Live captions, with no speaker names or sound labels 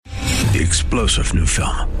The explosive new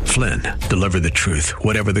film, Flynn, deliver the truth,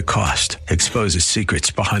 whatever the cost. Exposes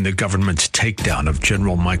secrets behind the government's takedown of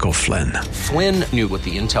General Michael Flynn. Flynn knew what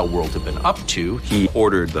the intel world had been up to. He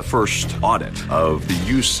ordered the first audit of the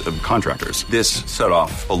use of contractors. This set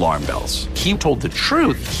off alarm bells. He told the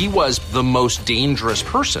truth. He was the most dangerous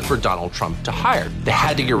person for Donald Trump to hire. They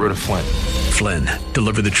had to get rid of Flynn. Flynn,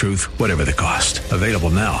 deliver the truth, whatever the cost. Available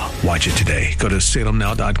now. Watch it today. Go to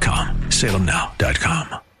salemnow.com.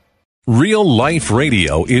 salemnow.com. Real Life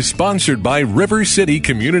Radio is sponsored by River City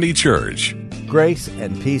Community Church. Grace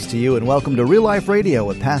and peace to you, and welcome to Real Life Radio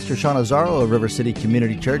with Pastor Sean Azzaro of River City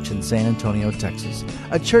Community Church in San Antonio, Texas.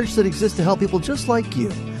 A church that exists to help people just like you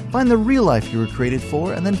find the real life you were created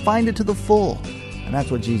for and then find it to the full. And that's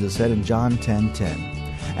what Jesus said in John 10:10.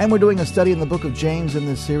 And we're doing a study in the book of James in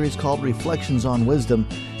this series called Reflections on Wisdom.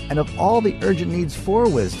 And of all the urgent needs for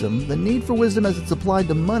wisdom, the need for wisdom as it's applied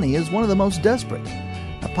to money is one of the most desperate.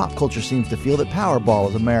 Now, pop culture seems to feel that Powerball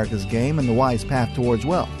is America's game and the wise path towards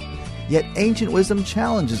wealth. Yet ancient wisdom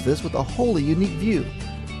challenges this with a wholly unique view.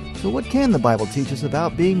 So what can the Bible teach us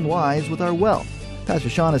about being wise with our wealth? Pastor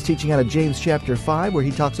Sean is teaching out of James chapter 5, where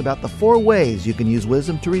he talks about the 4 ways you can use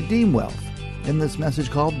wisdom to redeem wealth in this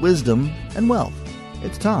message called Wisdom and Wealth.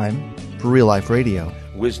 It's time for Real Life Radio.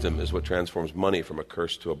 Wisdom is what transforms money from a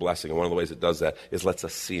curse to a blessing. And one of the ways it does that is lets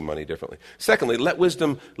us see money differently. Secondly, let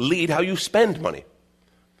wisdom lead how you spend money.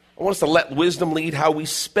 I want us to let wisdom lead how we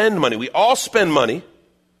spend money. We all spend money,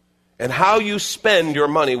 and how you spend your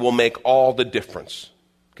money will make all the difference.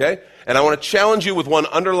 Okay? And I want to challenge you with one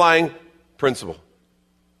underlying principle.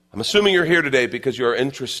 I'm assuming you're here today because you're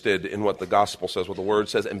interested in what the gospel says, what the word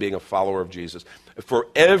says, and being a follower of Jesus. For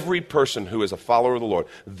every person who is a follower of the Lord,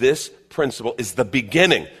 this principle is the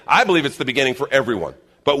beginning. I believe it's the beginning for everyone.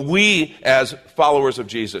 But we, as followers of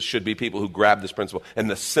Jesus, should be people who grab this principle. And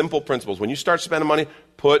the simple principle is when you start spending money,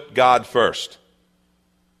 put God first.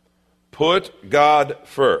 Put God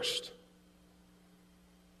first.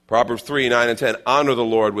 Proverbs 3:9 and 10, honor the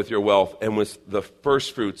Lord with your wealth and with the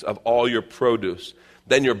first fruits of all your produce.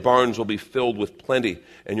 Then your barns will be filled with plenty,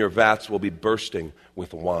 and your vats will be bursting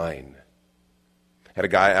with wine. Had a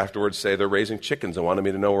guy afterwards say they're raising chickens and wanted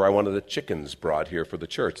me to know where I wanted the chickens brought here for the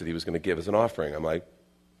church that he was going to give as an offering. I'm like,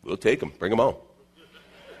 we'll take them. Bring them on.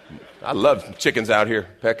 I love chickens out here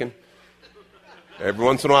pecking. Every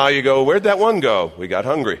once in a while you go, where'd that one go? We got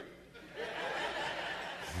hungry.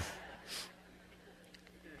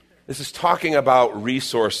 This is talking about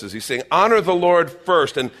resources. He's saying, honor the Lord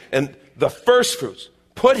first, and the first fruits.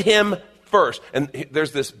 Put him first. And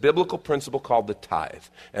there's this biblical principle called the tithe.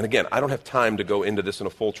 And again, I don't have time to go into this in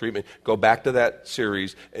a full treatment. Go back to that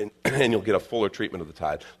series, and you'll get a fuller treatment of the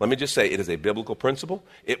tithe. Let me just say, it is a biblical principle.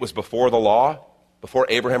 It was before the law, before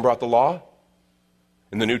Abraham brought the law.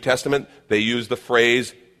 In the New Testament, they use the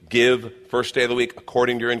phrase, give first day of the week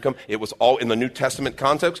according to your income. It was all in the New Testament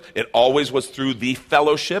context. It always was through the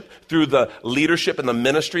fellowship, through the leadership and the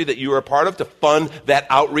ministry that you are a part of to fund that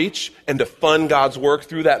outreach and to fund God's work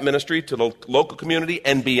through that ministry to the local community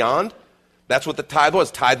and beyond. That's what the tithe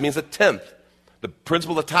was. Tithe means a tenth. The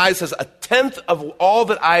principle of the tithe says a tenth of all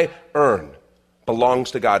that I earn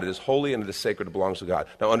belongs to God. It is holy and it is sacred. It belongs to God.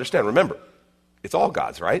 Now understand, remember, it's all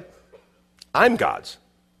God's, right? I'm God's.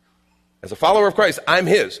 As a follower of Christ, I'm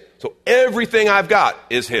his. So everything I've got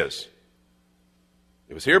is his.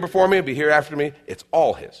 It was here before me, it'll be here after me. It's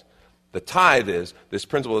all his. The tithe is this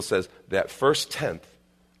principle that says that first tenth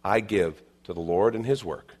I give to the Lord and his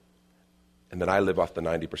work. And then I live off the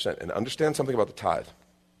 90%. And understand something about the tithe.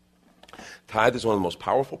 Tithe is one of the most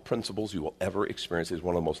powerful principles you will ever experience. It is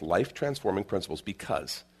one of the most life-transforming principles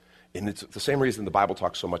because, and it's the same reason the Bible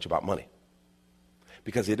talks so much about money.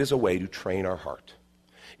 Because it is a way to train our heart.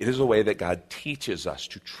 It is a way that God teaches us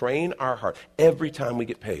to train our heart. Every time we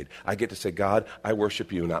get paid, I get to say, God, I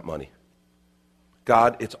worship you, not money.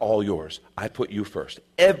 God, it's all yours. I put you first.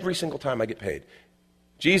 Every single time I get paid.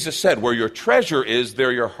 Jesus said, where your treasure is,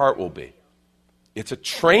 there your heart will be. It's a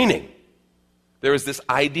training. There is this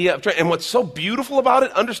idea of training. And what's so beautiful about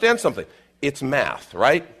it, understand something. It's math,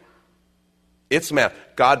 right? It's math.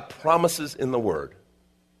 God promises in the Word.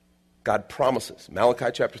 God promises. Malachi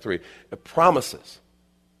chapter 3. It promises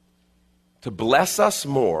to bless us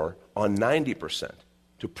more on 90%,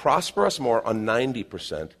 to prosper us more on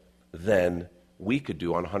 90% than we could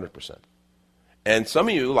do on 100%. And some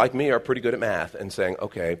of you, like me, are pretty good at math and saying,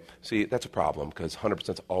 okay, see, that's a problem because 100%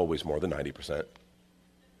 is always more than 90%.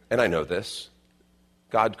 And I know this.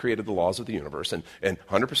 God created the laws of the universe, and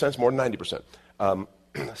 100% is more than 90%.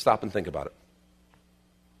 Stop and think about it.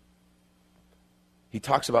 He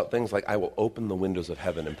talks about things like, I will open the windows of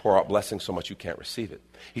heaven and pour out blessings so much you can't receive it.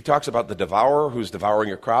 He talks about the devourer who's devouring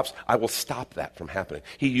your crops. I will stop that from happening.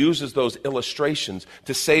 He uses those illustrations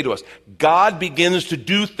to say to us, God begins to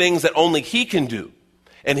do things that only he can do.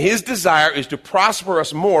 And his desire is to prosper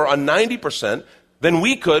us more on 90% than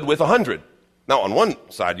we could with 100. Now, on one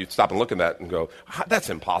side, you'd stop and look at that and go, that's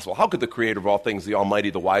impossible. How could the creator of all things, the almighty,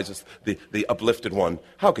 the wisest, the uplifted one,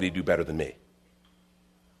 how could he do better than me?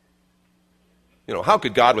 You know, how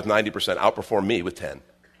could God with 90% outperform me with 10?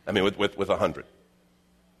 I mean, with 100. You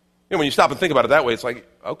know, when you stop and think about it that way, it's like,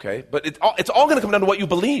 okay, but it's all going to come down to what you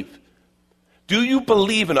believe. Do you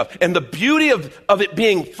believe enough? And the beauty of it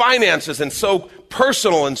being finances and so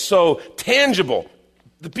personal and so tangible,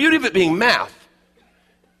 the beauty of it being math,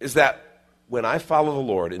 is that when I follow the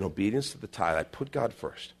Lord in obedience to the tithe, I put God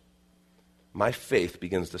first. My faith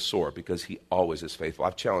begins to soar because he always is faithful.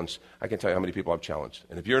 I can tell you how many people I've challenged.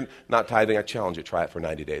 And if you're not tithing, I challenge you, try it for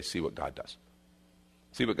 90 days, see what God does.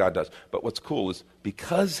 See what God does. But what's cool is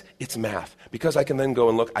because it's math, because I can then go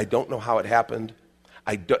and look, I don't know how it happened.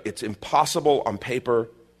 It's impossible on paper,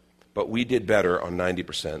 but we did better on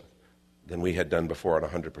 90% than we had done before on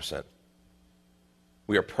 100%.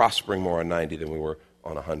 We are prospering more on 90 than we were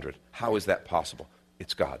on 100. How is that possible?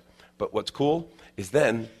 It's God. But what's cool is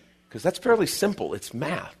then, because that's fairly simple. It's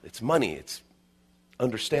math. It's money. It's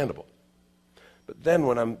understandable. But then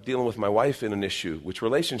when I'm dealing with my wife in an issue, which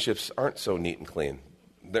relationships aren't so neat and clean.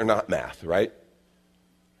 They're not math, right?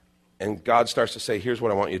 And God starts to say, here's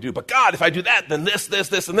what I want you to do. But God, if I do that, then this,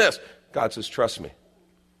 and this. God says, trust me.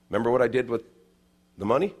 Remember what I did with the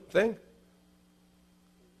money thing?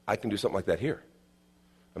 I can do something like that here.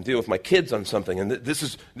 I'm dealing with my kids on something, and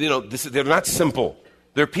they're not simple.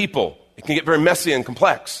 They're people. It can get very messy and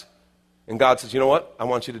complex. And God says, you know what? I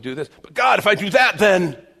want you to do this. But God, if I do that,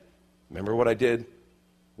 then remember what I did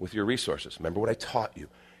with your resources. Remember what I taught you.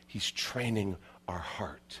 He's training our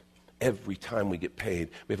heart. Every time we get paid,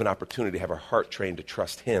 we have an opportunity to have our heart trained to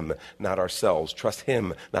trust him, not ourselves. Trust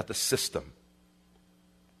him, not the system.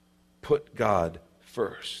 Put God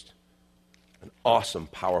first. An awesome,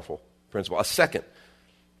 powerful principle. A second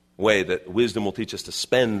way that wisdom will teach us to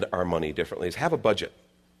spend our money differently is have a budget.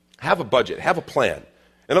 Have a budget. Have a plan.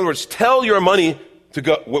 In other words, tell your money to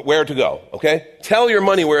go where to go, okay? Tell your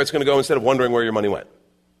money where it's going to go instead of wondering where your money went.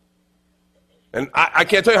 And I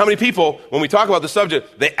can't tell you how many people, when we talk about the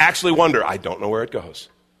subject, they actually wonder, I don't know where it goes.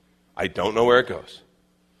 I don't know where it goes.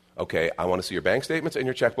 Okay, I want to see your bank statements and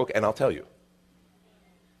your checkbook, and I'll tell you.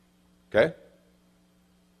 Okay?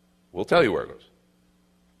 We'll tell you where it goes.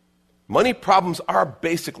 Money problems are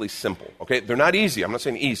basically simple, okay? They're not easy. I'm not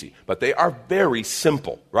saying easy, but they are very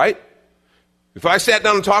simple, right? If I sat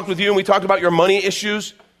down and talked with you and we talked about your money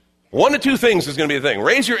issues, one of two things is going to be the thing.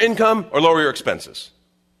 Raise your income or lower your expenses,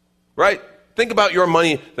 right? Think about your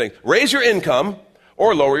money thing. Raise your income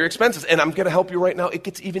or lower your expenses. And I'm going to help you right now. It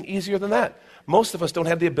gets even easier than that. Most of us don't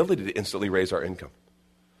have the ability to instantly raise our income.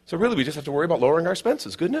 So really, we just have to worry about lowering our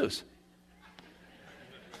expenses. Good news.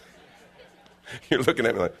 You're looking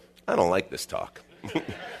at me like, I don't like this talk.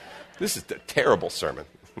 This is a terrible sermon.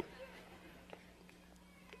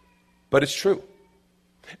 But it's true.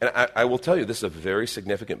 And I will tell you, this is a very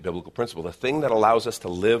significant biblical principle. The thing that allows us to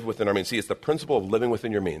live within our means. See, it's the principle of living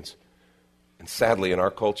within your means. And sadly, in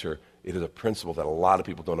our culture, it is a principle that a lot of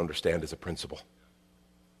people don't understand as a principle.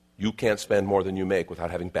 You can't spend more than you make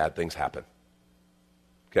without having bad things happen.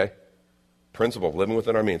 Okay? Principle of living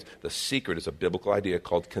within our means. The secret is a biblical idea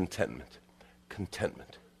called contentment.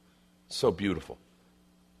 Contentment. So beautiful.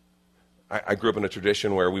 I grew up in a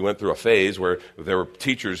tradition where we went through a phase where there were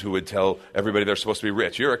teachers who would tell everybody they're supposed to be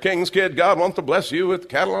rich. You're a king's kid. God wants to bless you with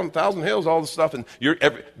cattle on 1,000 hills, all this stuff. And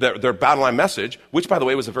their bottom line message, which, by the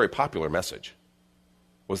way, was a very popular message,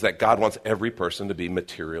 was that God wants every person to be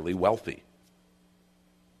materially wealthy.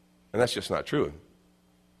 And that's just not true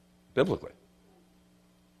biblically.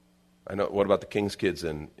 I know. What about the king's kids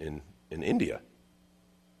in India?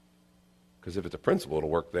 Because if it's a principle, it'll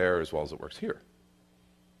work there as well as it works here.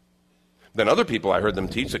 Then other people, I heard them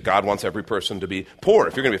teach that God wants every person to be poor.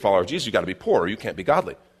 If you're going to be a follower of Jesus, you've got to be poor or you can't be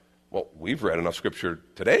godly. Well, we've read enough scripture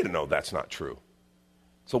today to know that's not true.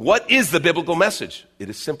 So what is the biblical message? It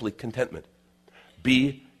is simply contentment.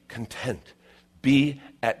 Be content. Be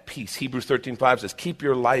at peace. Hebrews 13:5 says, keep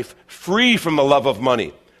your life free from the love of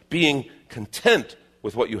money, being content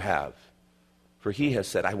with what you have. For he has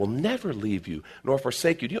said, I will never leave you nor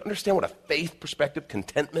forsake you. Do you understand what a faith perspective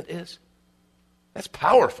contentment is? That's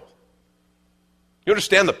powerful. You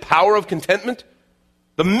understand the power of contentment?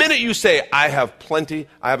 The minute you say, I have plenty,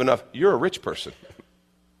 I have enough, you're a rich person.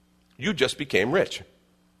 You just became rich.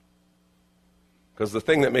 Because the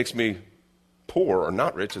thing that makes me poor or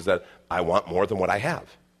not rich is that I want more than what I have.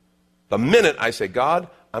 The minute I say, God,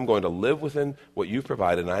 I'm going to live within what you've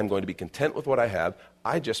provided and I'm going to be content with what I have,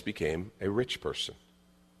 I just became a rich person.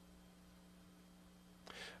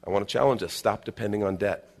 I want to challenge us, stop depending on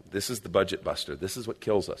debt. This is the budget buster. This is what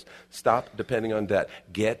kills us. Stop depending on debt.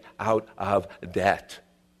 Get out of debt.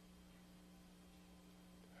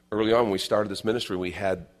 Early on when we started this ministry, we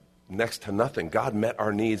had next to nothing. God met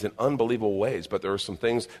our needs in unbelievable ways, but there were some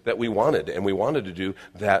things that we wanted to do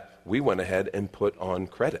that we went ahead and put on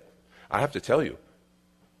credit. I have to tell you,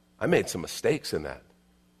 I made some mistakes in that.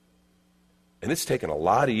 And it's taken a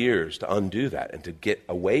lot of years to undo that and to get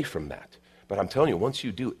away from that. But I'm telling you, once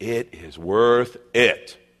you do, it is worth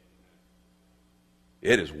it.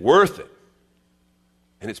 It is worth it.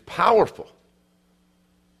 And it's powerful.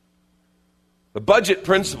 The budget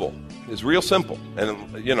principle is real simple.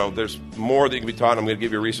 And, there's more that you can be taught. I'm going to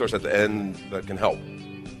give you a resource at the end that can help.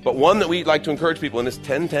 But one that we like to encourage people in is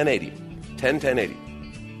 10-10-80. 10-10-80.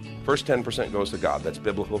 First 10% goes to God. That's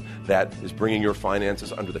biblical. That is bringing your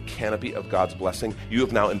finances under the canopy of God's blessing. You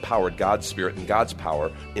have now empowered God's Spirit and God's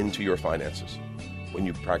power into your finances when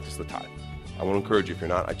you practice the tithe. I want to encourage you. If you're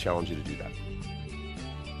not, I challenge you to do that.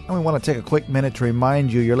 And we want to take a quick minute to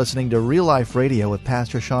remind you you're listening to Real Life Radio with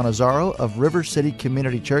Pastor Sean Azzaro of River City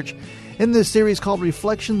Community Church in this series called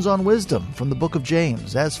Reflections on Wisdom from the Book of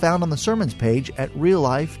James, as found on the sermons page at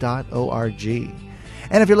reallife.org.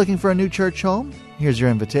 And if you're looking for a new church home, here's your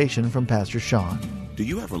invitation from Pastor Sean. Do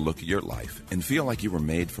you ever look at your life and feel like you were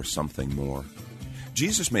made for something more?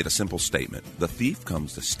 Jesus made a simple statement. The thief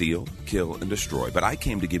comes to steal, kill, and destroy, but I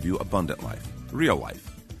came to give you abundant life, real life.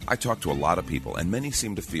 I talk to a lot of people, and many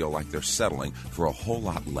seem to feel like they're settling for a whole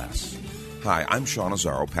lot less. Hi, I'm Sean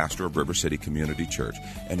Azzaro, pastor of River City Community Church,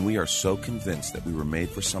 and we are so convinced that we were made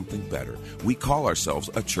for something better. We call ourselves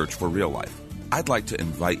a church for real life. I'd like to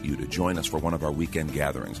invite you to join us for one of our weekend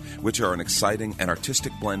gatherings, which are an exciting and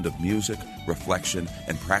artistic blend of music, reflection,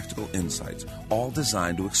 and practical insights, all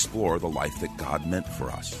designed to explore the life that God meant for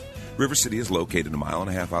us. River City is located 1.5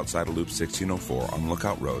 miles outside of Loop 1604 on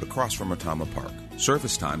Lookout Road across from Retama Park.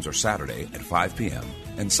 Service times are Saturday at 5 p.m.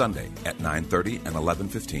 and Sunday at 9:30 and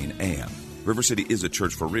 11:15 a.m. River City is a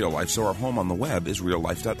church for real life, so our home on the web is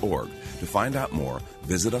reallife.org. To find out more,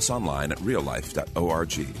 visit us online at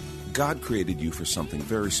reallife.org. God created you for something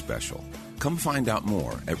very special. Come find out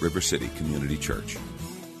more at River City Community Church.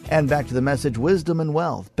 And back to the message, Wisdom and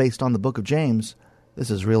Wealth, based on the Book of James. This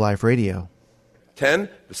is Real Life Radio. 10,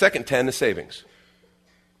 the second 10 is savings.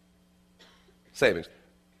 Savings.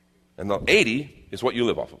 And the 80 is what you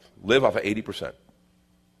live off of. Live off of 80%.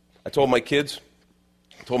 I told my kids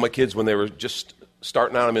when they were just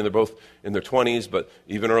starting out, they're both in their 20s, but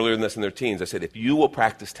even earlier than this in their teens, I said, if you will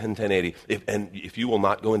practice 10-10-80, if you will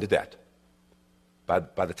not go into debt, by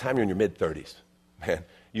the time you're in your mid-30s, man,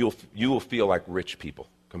 you will feel like rich people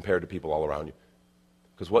compared to people all around you.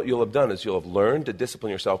 Because what you'll have done is you'll have learned to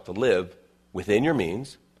discipline yourself to live within your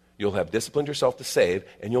means, you'll have disciplined yourself to save,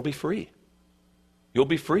 and you'll be free. You'll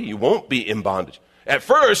be free. You won't be in bondage. At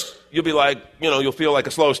first, you'll be like, you'll feel like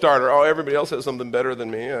a slow starter. Oh, everybody else has something better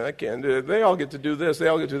than me. I can't do it. They all get to do this. They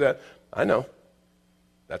all get to do that. I know.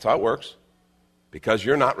 That's how it works. Because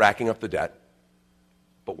you're not racking up the debt.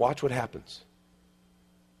 But watch what happens.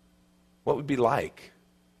 What would it be like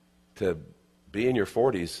to be in your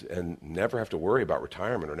 40s and never have to worry about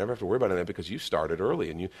retirement or never have to worry about anything because you started early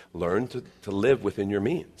and you learned to live within your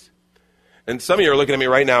means? And some of you are looking at me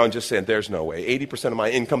right now and just saying, there's no way. 80% of my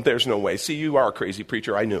income, there's no way. See, you are a crazy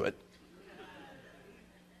preacher. I knew it.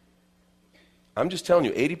 I'm just telling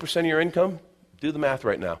you, 80% of your income, do the math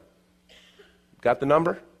right now. Got the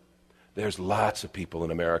number? There's lots of people in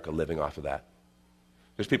America living off of that.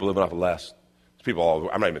 There's people living off of less. There's people all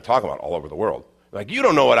over, I'm not even talking about all over the world. Like, you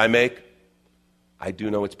don't know what I make. I do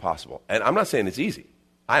know it's possible. And I'm not saying it's easy.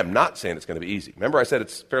 I am not saying it's going to be easy. Remember I said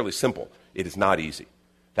it's fairly simple. It is not easy.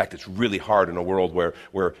 In fact, it's really hard in a world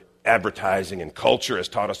where advertising and culture has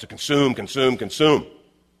taught us to consume.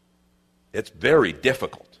 It's very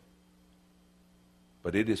difficult.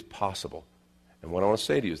 But it is possible. And what I want to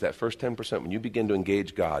say to you is that first 10%, when you begin to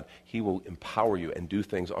engage God, He will empower you and do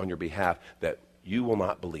things on your behalf that you will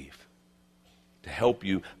not believe to help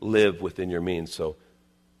you live within your means. So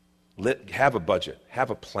have a budget. Have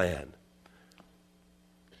a plan.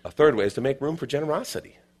 A third way is to make room for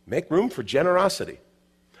generosity. Make room for generosity.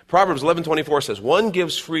 Proverbs 11:24 says, one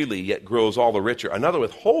gives freely, yet grows all the richer. Another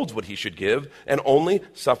withholds what he should give and only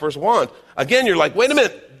suffers want. Again, you're like, wait a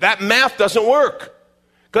minute, that math doesn't work.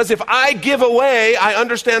 Because if I give away, I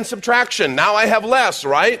understand subtraction. Now I have less,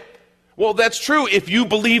 right? Well, that's true if you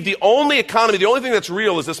believe the only economy, the only thing that's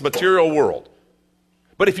real is this material world.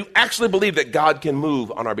 But if you actually believe that God can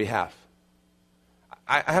move on our behalf,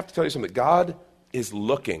 I have to tell you something. God is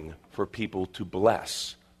looking for people to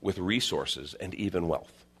bless with resources and even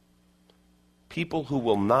wealth. People who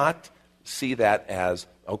will not see that as,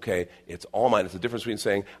 okay, it's all mine. It's the difference between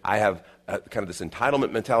saying, I have kind of this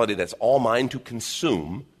entitlement mentality that's all mine to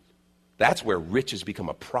consume. That's where riches become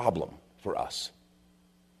a problem for us.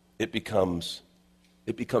 It becomes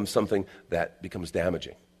something that becomes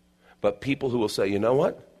damaging. But people who will say, you know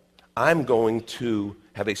what? I'm going to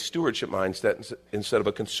have a stewardship mindset instead of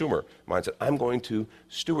a consumer mindset. I'm going to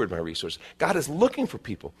steward my resources. God is looking for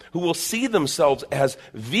people who will see themselves as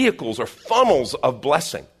vehicles or funnels of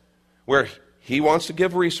blessing, where he wants to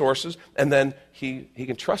give resources, and then he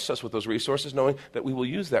can trust us with those resources, knowing that we will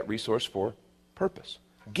use that resource for purpose.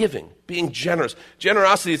 Giving, being generous.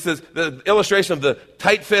 Generosity, it says, the illustration of the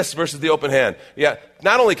tight fist versus the open hand. Yeah,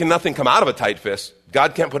 not only can nothing come out of a tight fist,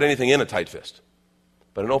 God can't put anything in a tight fist,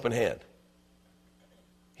 but an open hand.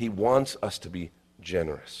 He wants us to be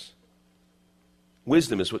generous.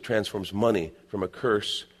 Wisdom is what transforms money from a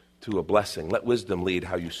curse to a blessing. Let wisdom lead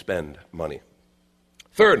how you spend money.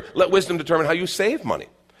 Third, let wisdom determine how you save money.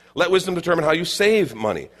 Let wisdom determine how you save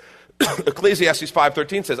money. Ecclesiastes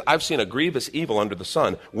 5:13 says, I've seen a grievous evil under the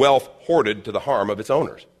sun, wealth hoarded to the harm of its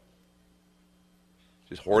owners.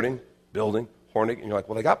 Just hoarding, building, hoarding, and you're like,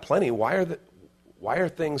 well, they got plenty. Why are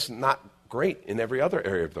things not great in every other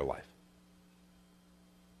area of their life?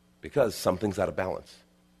 Because something's out of balance,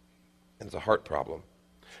 and it's a heart problem.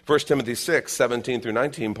 1 Timothy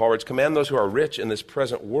 6:17-19, Paul writes, command those who are rich in this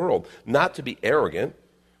present world not to be arrogant,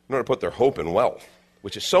 nor to put their hope in wealth,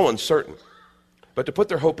 which is so uncertain, but to put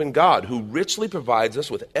their hope in God, who richly provides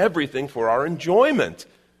us with everything for our enjoyment.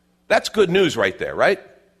 That's good news right there, right?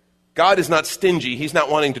 God is not stingy. He's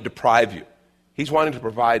not wanting to deprive you. He's wanting to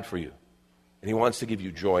provide for you, and he wants to give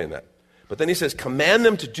you joy in that. But then he says, command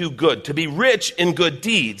them to do good, to be rich in good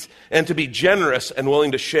deeds, and to be generous and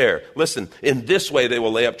willing to share. Listen, in this way they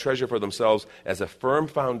will lay up treasure for themselves as a firm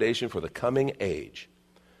foundation for the coming age,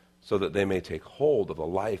 so that they may take hold of the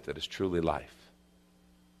life that is truly life.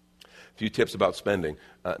 A few tips about spending.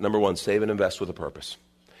 Number one, save and invest with a purpose.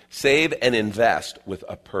 Save and invest with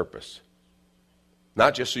a purpose.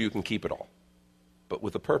 Not just so you can keep it all, but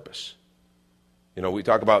with a purpose. You know, we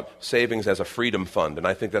talk about savings as a freedom fund, and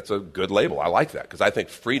I think that's a good label. I like that, because I think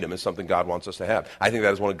freedom is something God wants us to have. I think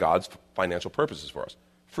that is one of God's financial purposes for us,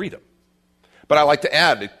 freedom. But I like to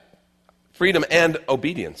add freedom and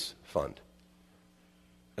obedience fund,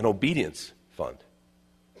 an obedience fund.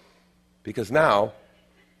 Because now,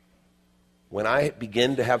 when I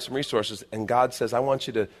begin to have some resources and God says, I want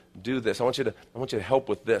you to do this, I want you to help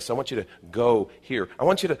with this, I want you to go here, I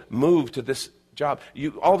want you to move to this job,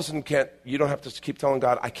 you all of a sudden you don't have to keep telling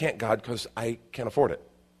God, I can't, God, because I can't afford it.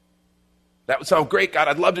 That would sound great, God,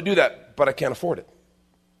 I'd love to do that, but I can't afford it.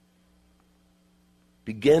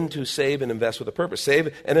 Begin to save and invest with a purpose.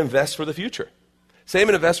 Save and invest for the future. Save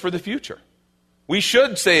and invest for the future. We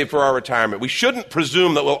should save for our retirement. We shouldn't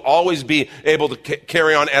presume that we'll always be able to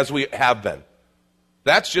carry on as we have been.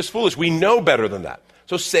 That's just foolish. We know better than that.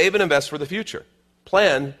 So save and invest for the future.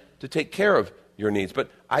 Plan to take care of your needs. But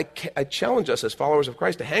I challenge us as followers of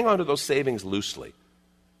Christ to hang on to those savings loosely.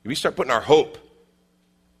 We start putting our hope,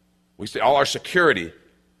 we say all our security,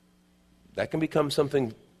 that can become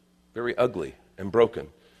something very ugly and broken.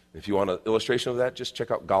 If you want an illustration of that, just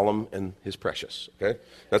check out Gollum and his precious, okay?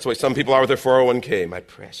 That's the way some people are with their 401k, my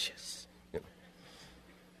precious. You know.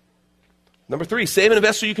 Number 3, save and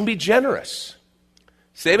invest so you can be generous.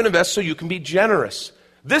 Save and invest so you can be generous.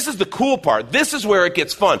 This is the cool part. This is where it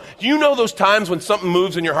gets fun. You know those times when something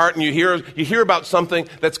moves in your heart and you hear about something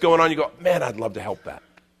that's going on, you go, man, I'd love to help that.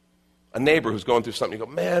 A neighbor who's going through something, you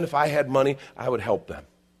go, man, if I had money, I would help them.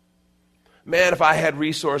 Man, if I had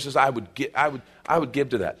resources, I would give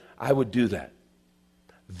to that. I would do that.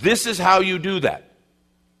 This is how you do that.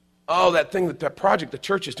 Oh, that project the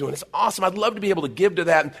church is doing, it's awesome. I'd love to be able to give to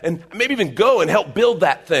that and maybe even go and help build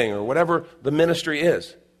that thing or whatever the ministry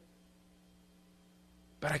is.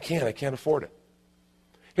 But I can't afford it.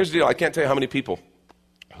 Here's the deal. I can't tell you how many people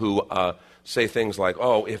who say things like,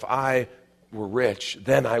 oh, if I were rich,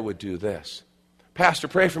 then I would do this. Pastor,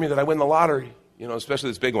 pray for me that I win the lottery, especially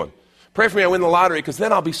this big one. Pray for me I win the lottery because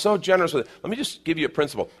then I'll be so generous with it. Let me just give you a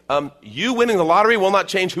principle. You winning the lottery will not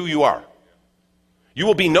change who you are. You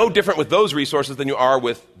will be no different with those resources than you are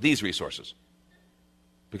with these resources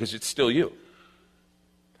because it's still you.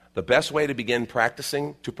 The best way to begin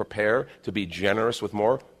practicing, to prepare, to be generous with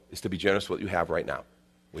more, is to be generous with what you have right now.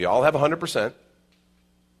 We all have 100%.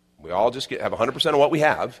 We all just have 100% of what we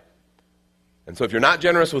have. And so if you're not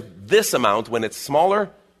generous with this amount when it's smaller,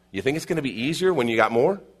 You think it's going to be easier when you got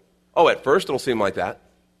more? Oh, at first it'll seem like that.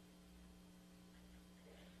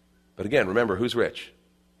 But again, remember, who's rich?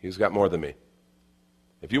 He's got more than me.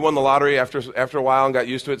 If you won the lottery after a while and got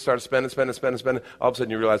used to it, started spending, all of a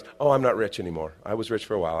sudden you realize, oh, I'm not rich anymore. I was rich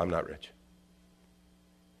for a while. I'm not rich.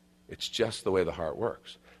 It's just the way the heart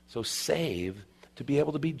works. So save to be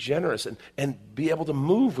able to be generous and be able to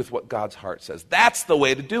move with what God's heart says. That's the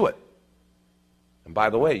way to do it. And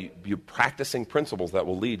by the way, you're practicing principles that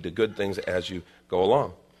will lead to good things as you go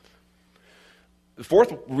along. The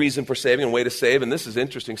fourth reason for saving and way to save, and this is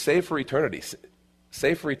interesting, save for eternity.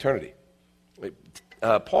 Save for eternity.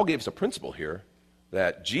 Paul gave us a principle here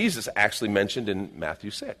that Jesus actually mentioned in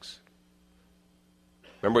Matthew 6.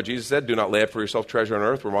 Remember what Jesus said? Do not lay up for yourself treasure on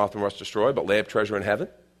earth where moth and rust destroy, but lay up treasure in heaven.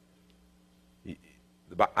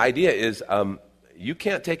 The idea is you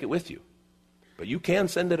can't take it with you, but you can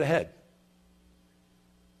send it ahead.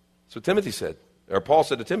 So Timothy said, or Paul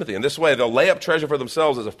said to Timothy, in this way they'll lay up treasure for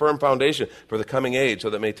themselves as a firm foundation for the coming age so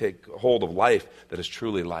that it may take hold of life that is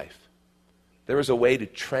truly life. There is a way to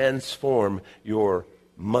transform your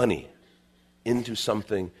money into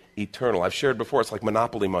something eternal. I've shared before, it's like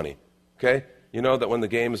Monopoly money, okay? You know that when the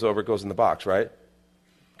game is over, it goes in the box, right?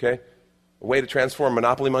 Okay? A way to transform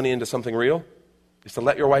Monopoly money into something real is to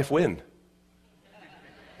let your wife win.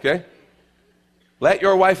 Okay? Let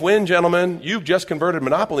your wife win, gentlemen. You've just converted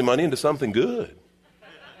Monopoly money into something good.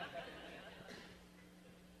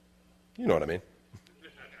 You know what I mean.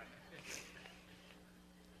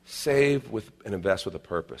 Save with and invest with a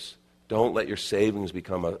purpose. Don't let your savings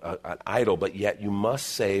become an idol, but yet you must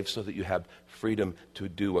save so that you have freedom to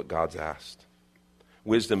do what God's asked.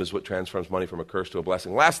 Wisdom is what transforms money from a curse to a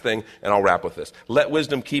blessing. Last thing, and I'll wrap with this. Let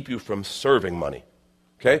wisdom keep you from serving money.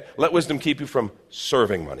 Okay? Let wisdom keep you from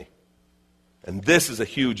serving money. And this is a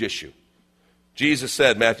huge issue. Jesus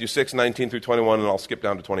said, Matthew 6, 19 through 21, and I'll skip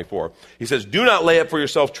down to 24. He says, do not lay up for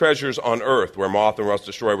yourself treasures on earth where moth and rust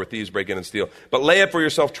destroy, where thieves break in and steal. But lay up for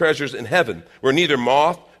yourself treasures in heaven where neither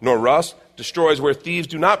moth nor rust destroys, where thieves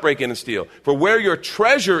do not break in and steal. For where your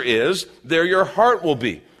treasure is, there your heart will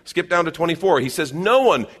be. Skip down to 24. He says, no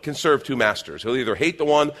one can serve two masters. He'll either hate the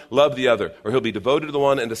one, love the other, or he'll be devoted to the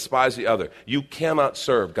one and despise the other. You cannot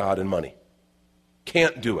serve God and money.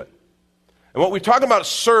 Can't do it. And what we're talking about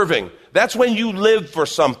serving, that's when you live for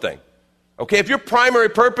something. Okay, if your primary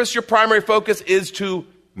purpose, your primary focus is to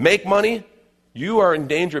make money, you are in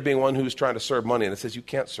danger of being one who's trying to serve money. And it says you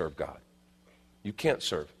can't serve God. You can't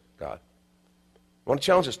serve God. I want to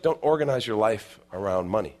challenge us, don't organize your life around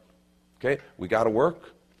money. Okay, we got to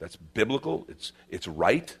work. That's biblical. It's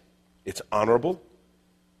right. It's honorable.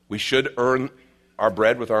 We should earn our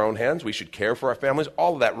bread with our own hands. We should care for our families.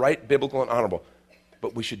 All of that, right, biblical and honorable.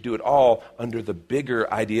 But we should do it all under the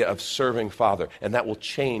bigger idea of serving Father, and that will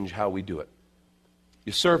change how we do it.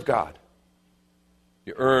 You serve God.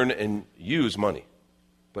 You earn and use money,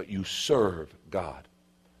 but you serve God.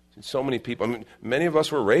 And so many people, I mean, many of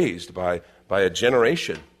us were raised by a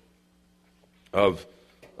generation of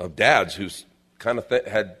dads who's kind of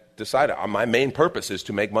had decided, my main purpose is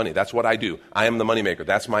to make money. That's what I do. I am the moneymaker.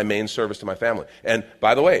 That's my main service to my family. And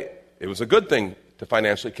by the way, it was a good thing to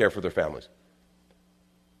financially care for their families.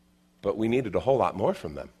 But we needed a whole lot more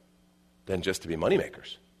from them than just to be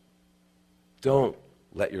moneymakers. Don't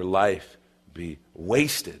let your life be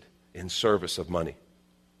wasted in service of money.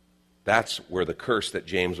 That's where the curse that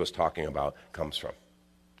James was talking about comes from.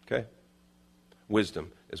 Okay?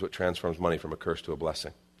 Wisdom is what transforms money from a curse to a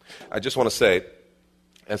blessing. I just want to say,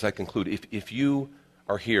 as I conclude, if you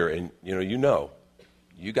are here and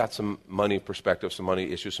you got some money perspective, some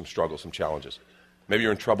money issues, some struggles, some challenges. Maybe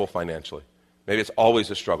you're in trouble financially. Maybe it's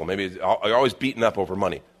always a struggle. Maybe you're always beaten up over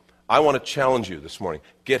money. I want to challenge you this morning.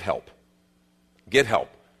 Get help. Get help.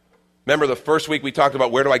 Remember the first week we talked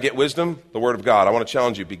about where do I get wisdom? The Word of God. I want to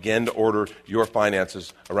challenge you. Begin to order your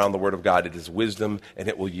finances around the Word of God. It is wisdom and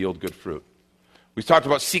it will yield good fruit. We talked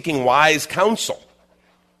about seeking wise counsel.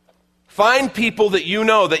 Find people that you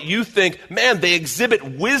know, that you think, man, they exhibit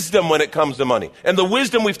wisdom when it comes to money. And the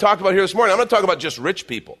wisdom we've talked about here this morning, I'm not talking about just rich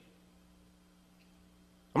people.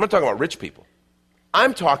 I'm not talking about rich people.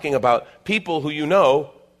 I'm talking about people who you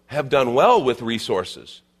know have done well with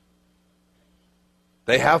resources.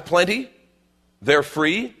 They have plenty. They're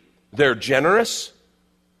free. They're generous.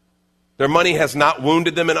 Their money has not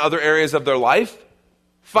wounded them in other areas of their life.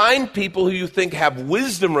 Find people who you think have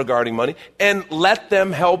wisdom regarding money and let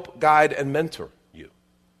them help guide and mentor you.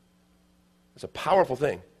 It's a powerful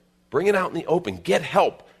thing. Bring it out in the open. Get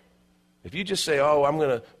help. If you just say, "Oh,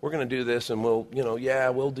 we're gonna do this, and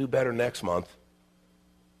we'll do better next month,"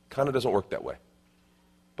 kind of doesn't work that way.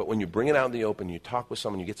 But when you bring it out in the open, you talk with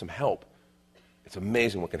someone, you get some help. It's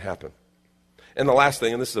amazing what can happen. And the last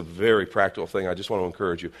thing, and this is a very practical thing, I just want to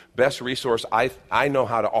encourage you. Best resource I know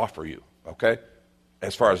how to offer you, okay?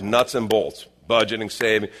 As far as nuts and bolts, budgeting,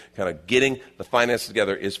 saving, kind of getting the finances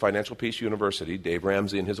together is Financial Peace University. Dave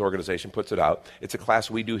Ramsey and his organization puts it out. It's a class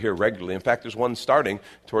we do here regularly. In fact, there's one starting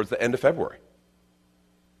towards the end of February.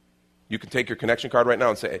 You can take your connection card right now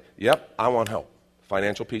and say, yep, I want help.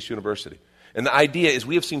 Financial Peace University. And the idea is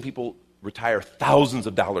we have seen people retire thousands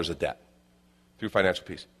of dollars of debt through Financial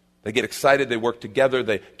Peace. They get excited, they work together,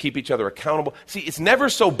 they keep each other accountable. See, it's never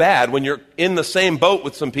so bad when you're in the same boat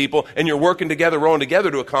with some people and you're working together, rowing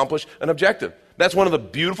together to accomplish an objective. That's one of the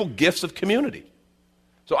beautiful gifts of community.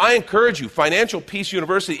 So I encourage you, Financial Peace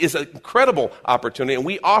University is an incredible opportunity, and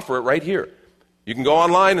we offer it right here. You can go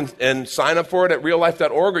online and sign up for it at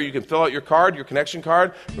reallife.org, or you can fill out your card, your connection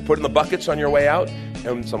card, and put it in the buckets on your way out,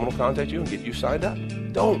 and someone will contact you and get you signed up.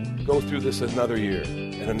 Don't go through this another year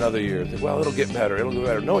and another year. Think, well, it'll get better, it'll get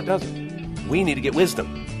better. No, it doesn't. We need to get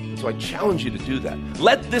wisdom. So I challenge you to do that.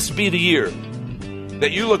 Let this be the year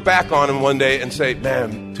that you look back on in one day and say,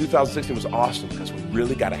 man, 2016 was awesome because we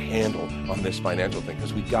really got a handle on this financial thing,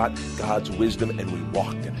 because we got God's wisdom and we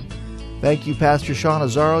walked in it. Thank you, Pastor Sean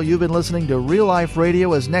Azzaro. You've been listening to Real Life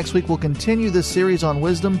Radio, as next week we'll continue this series on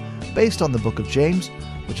wisdom based on the book of James,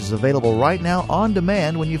 which is available right now on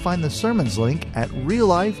demand when you find the sermons link at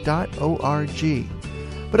reallife.org.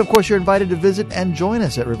 But of course, you're invited to visit and join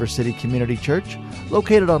us at River City Community Church,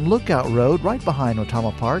 located on Lookout Road right behind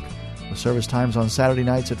Otama Park, with service times on Saturday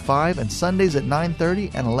nights at 5 and Sundays at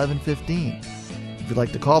 9:30 and 11:15. If you'd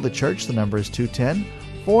like to call the church, the number is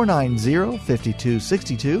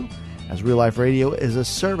 210-490-5262. As Real Life Radio is a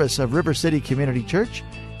service of River City Community Church.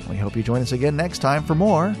 We hope you join us again next time for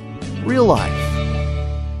more Real Life.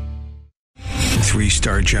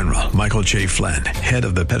 3-star General Michael J. Flynn, head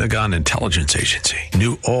of the Pentagon Intelligence Agency,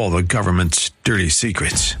 knew all the government's dirty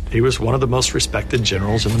secrets. He was one of the most respected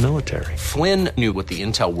generals in the military. Flynn knew what the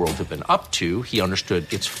intel world had been up to. He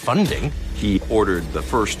understood its funding. He ordered the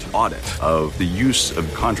first audit of the use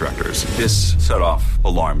of contractors. This set off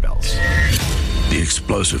alarm bells. The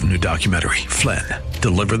explosive new documentary, Flynn,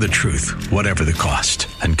 Deliver the Truth, Whatever the Cost,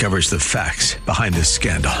 uncovers the facts behind this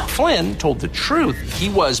scandal. Flynn told the truth. He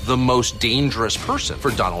was the most dangerous person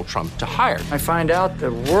for Donald Trump to hire. I find out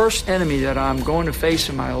the worst enemy that I'm going to face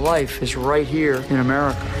in my life is right here in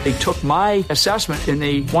America. They took my assessment and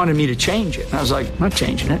they wanted me to change it. And I was like, I'm not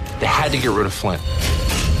changing it. They had to get rid of Flynn.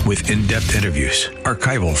 With in-depth interviews,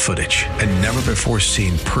 archival footage, and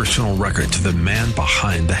never-before-seen personal records of the man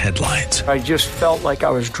behind the headlines. I just felt like I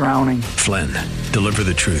was drowning. Flynn, Deliver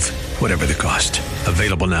the Truth, Whatever the Cost.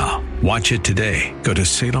 Available now. Watch it today. Go to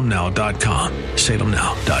salemnow.com.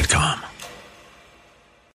 salemnow.com.